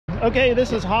Okay,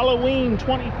 this is Halloween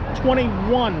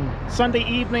 2021, Sunday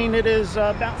evening. It is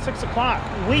about 6 o'clock.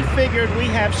 We figured we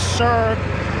have served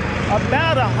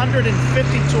about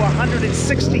 150 to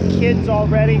 160 kids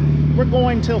already. We're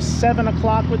going till 7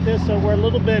 o'clock with this, so we're a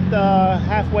little bit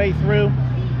halfway through.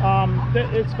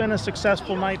 It's been a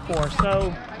successful night for us.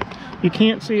 So you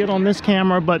can't see it on this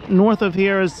camera, but north of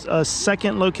here is a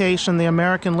second location, the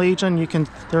American Legion.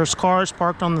 There's cars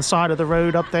parked on the side of the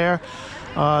road up there.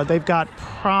 They've got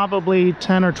probably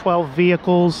 10 or 12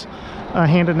 vehicles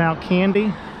handing out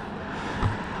candy.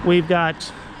 We've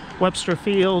got Webster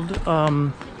Field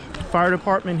Fire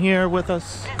Department here with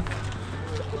us.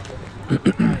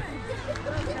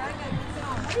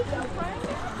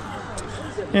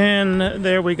 And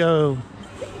there we go.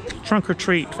 Trunk or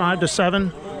treat, 5 to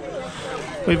 7.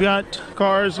 We've got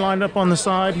cars lined up on the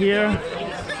side here.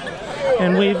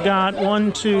 And we've got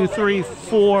 1, 2, 3,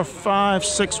 4, 5,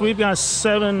 6. We've got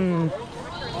 7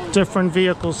 different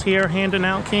vehicles here handing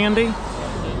out candy.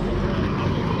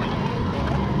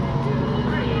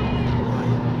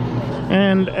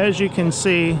 And as you can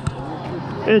see,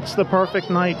 it's the perfect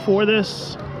night for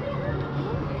this.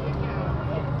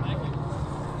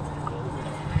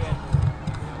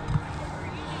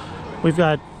 We've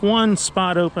got one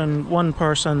spot open, one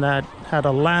person that had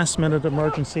a last-minute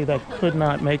emergency that could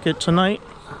not make it tonight.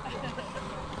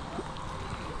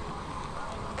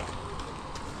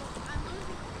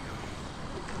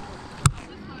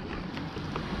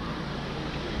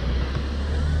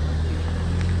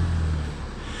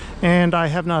 And I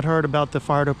have not heard about the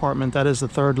fire department. That is the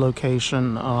third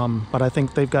location, but I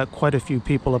think they've got quite a few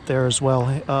people up there as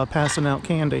well passing out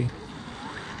candy.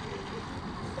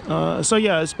 So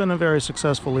yeah, it's been a very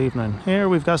successful evening. Here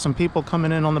we've got some people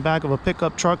coming in on the back of a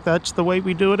pickup truck. That's the way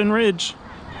we do it in Ridge.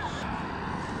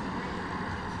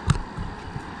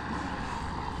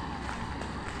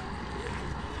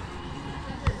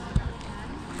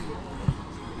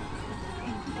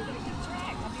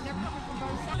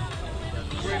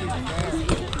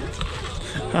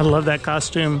 I love that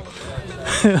costume.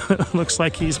 Looks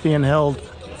like he's being held.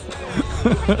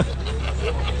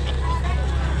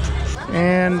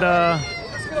 And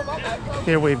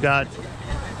here we've got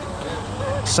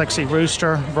Sexy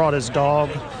Rooster, brought his dog.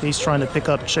 He's trying to pick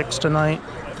up chicks tonight.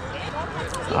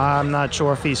 I'm not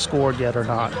sure if he's scored yet or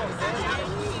not.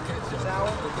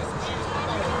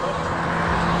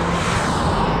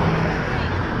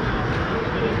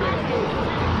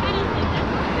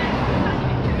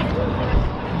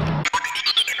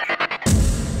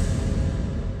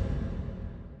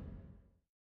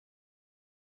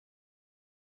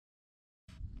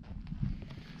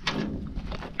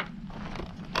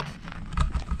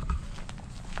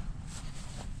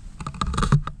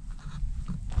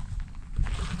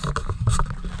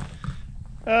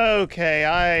 Okay,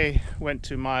 I went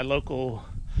to my local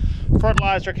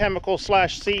fertilizer chemical /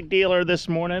 seed dealer this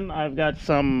morning. I've got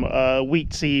some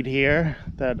wheat seed here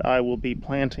that I will be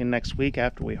planting next week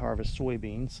after we harvest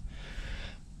soybeans.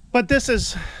 But this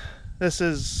is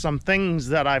some things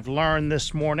that I've learned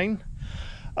this morning.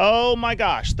 Oh my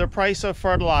gosh, the price of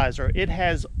fertilizer, it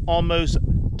has almost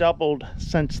doubled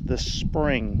since the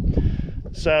spring.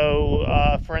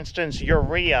 So for instance,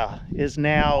 urea is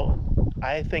now,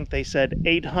 I think they said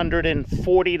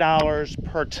 $840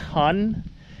 per ton,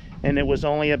 and it was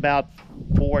only about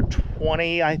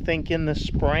 $420, I think, in the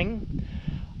spring.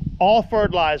 All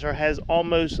fertilizer has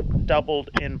almost doubled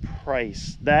in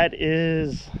price. That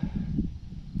is,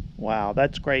 wow,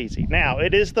 that's crazy. Now,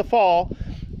 it is the fall,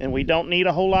 and we don't need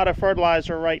a whole lot of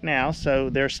fertilizer right now,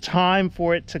 so there's time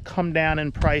for it to come down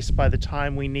in price by the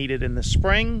time we need it in the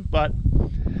spring, but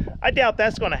I doubt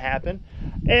that's going to happen.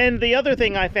 And the other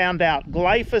thing I found out,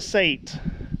 glyphosate,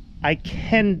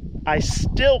 I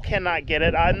still cannot get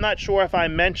it. I'm not sure if I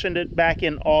mentioned it back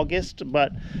in August,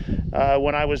 but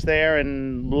when I was there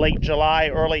in late July,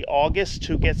 early August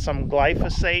to get some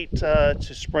glyphosate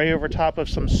to spray over top of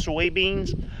some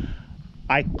soybeans,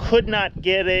 I could not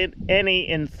get any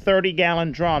in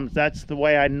 30-gallon drums. That's the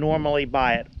way I normally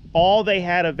buy it. All they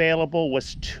had available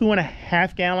was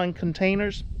 2.5-gallon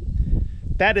containers.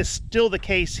 That is still the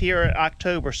case here in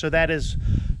October. So that is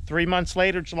 3 months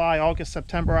later, July, August,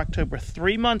 September, October.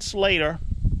 3 months later,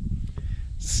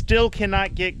 still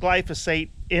cannot get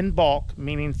glyphosate in bulk,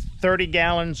 meaning 30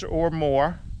 gallons or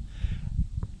more.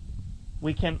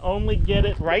 We can only get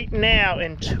it right now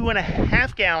in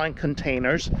 2.5-gallon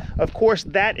containers. Of course,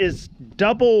 that is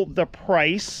double the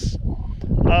price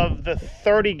of the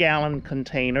 30-gallon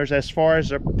containers as far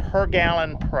as a per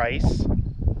gallon price.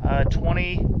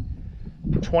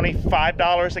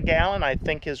 $25 a gallon, I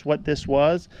think, is what this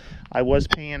was. I was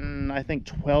paying, I think,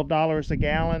 $12 a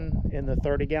gallon in the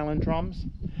 30-gallon drums.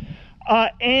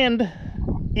 And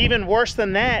even worse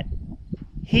than that,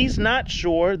 he's not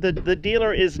sure, the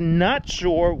dealer is not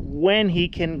sure when he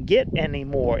can get any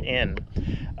more in.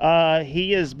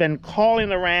 He has been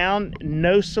calling around.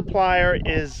 No supplier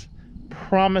is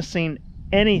promising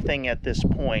anything at this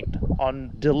point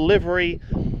on delivery,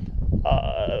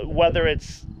 whether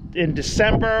it's in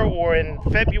December or in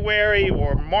February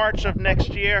or March of next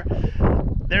year.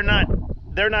 They're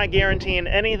not guaranteeing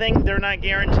anything. They're not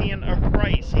guaranteeing a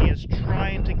price. He is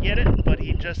trying to get it, but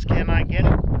he just cannot get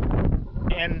it.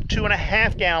 And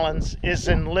 2.5 gallons is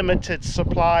in limited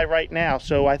supply right now.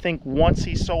 So I think once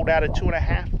he's sold out of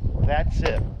 2.5, that's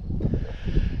it.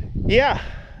 Yeah,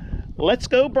 let's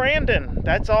go Brandon.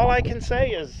 That's all I can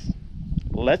say is,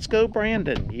 let's go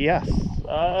Brandon. Yes.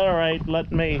 All right,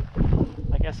 I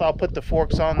guess I'll put the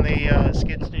forks on the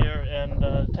skid steer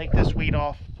and take this wheat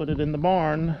off, put it in the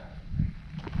barn.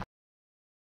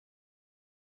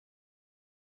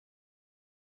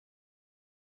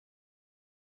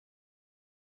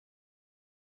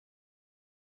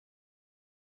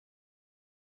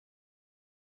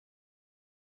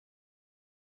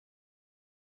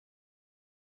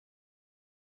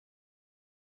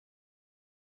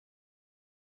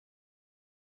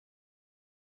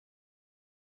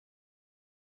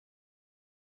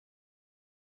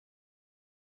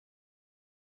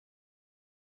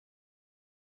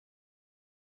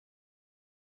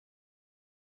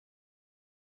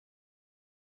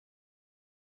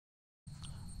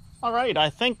 All right, I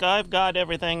think I've got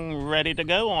everything ready to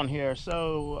go on here.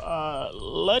 So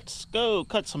let's go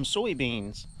cut some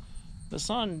soybeans. The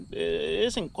sun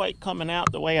isn't quite coming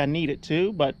out the way I need it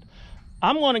to, but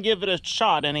I'm going to give it a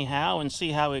shot anyhow and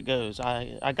see how it goes.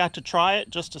 I got to try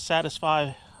it just to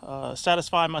satisfy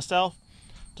myself,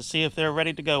 to see if they're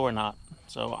ready to go or not.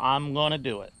 So I'm going to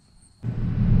do it.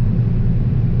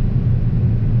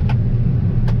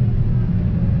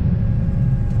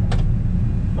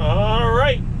 All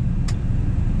right.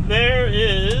 There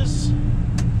is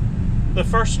the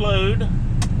first load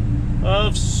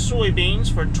of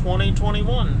soybeans for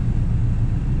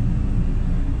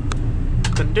 2021.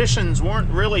 Conditions weren't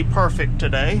really perfect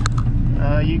today.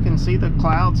 You can see the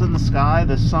clouds in the sky,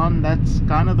 the sun. That's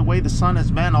kind of the way the sun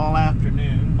has been all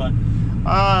afternoon, but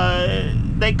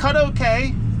they cut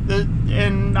okay.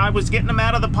 And I was getting them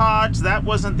out of the pods. That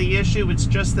wasn't the issue. It's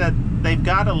just that they've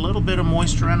got a little bit of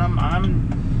moisture in them.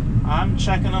 I'm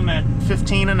checking them at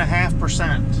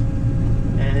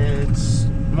 15.5%. It's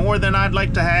more than I'd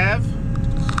like to have,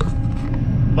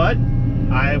 but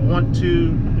I want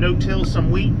to no-till some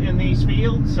wheat in these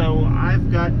fields, so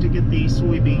I've got to get these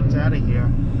soybeans out of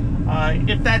here.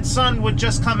 If that sun would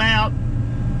just come out,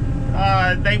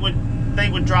 they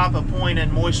would drop a point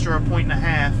in moisture, 1.5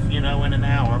 points, you know, in an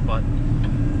hour, but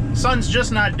sun's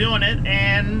just not doing it,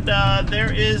 and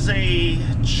there is a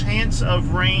chance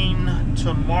of rain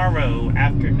tomorrow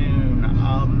afternoon.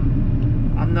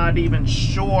 I'm not even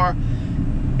sure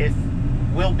if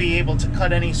we'll be able to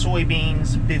cut any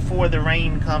soybeans before the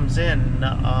rain comes in.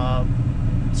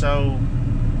 So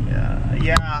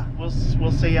yeah,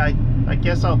 we'll see. I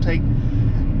guess I'll take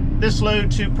this load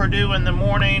to Purdue in the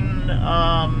morning,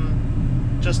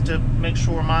 just to make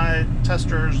sure my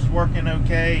tester's working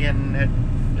okay. And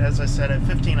as I said, at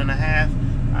 15.5,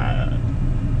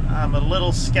 I'm a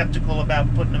little skeptical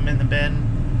about putting them in the bin.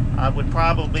 I would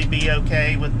probably be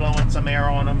okay with blowing some air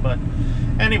on them, but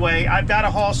anyway, I've got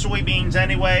to haul soybeans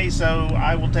anyway, so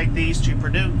I will take these to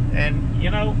Purdue. And you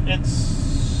know,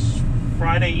 it's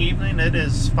Friday evening. It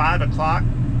is 5 o'clock.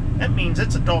 That means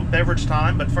it's adult beverage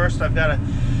time, but first I've got to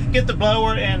get the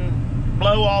blower and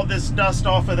blow all this dust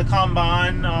off of the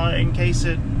combine in case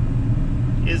it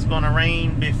is going to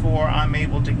rain before I'm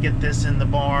able to get this in the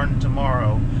barn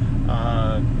tomorrow.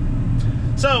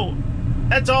 So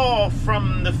that's all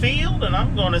from the field, and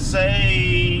I'm going to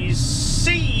say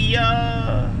see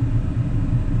ya.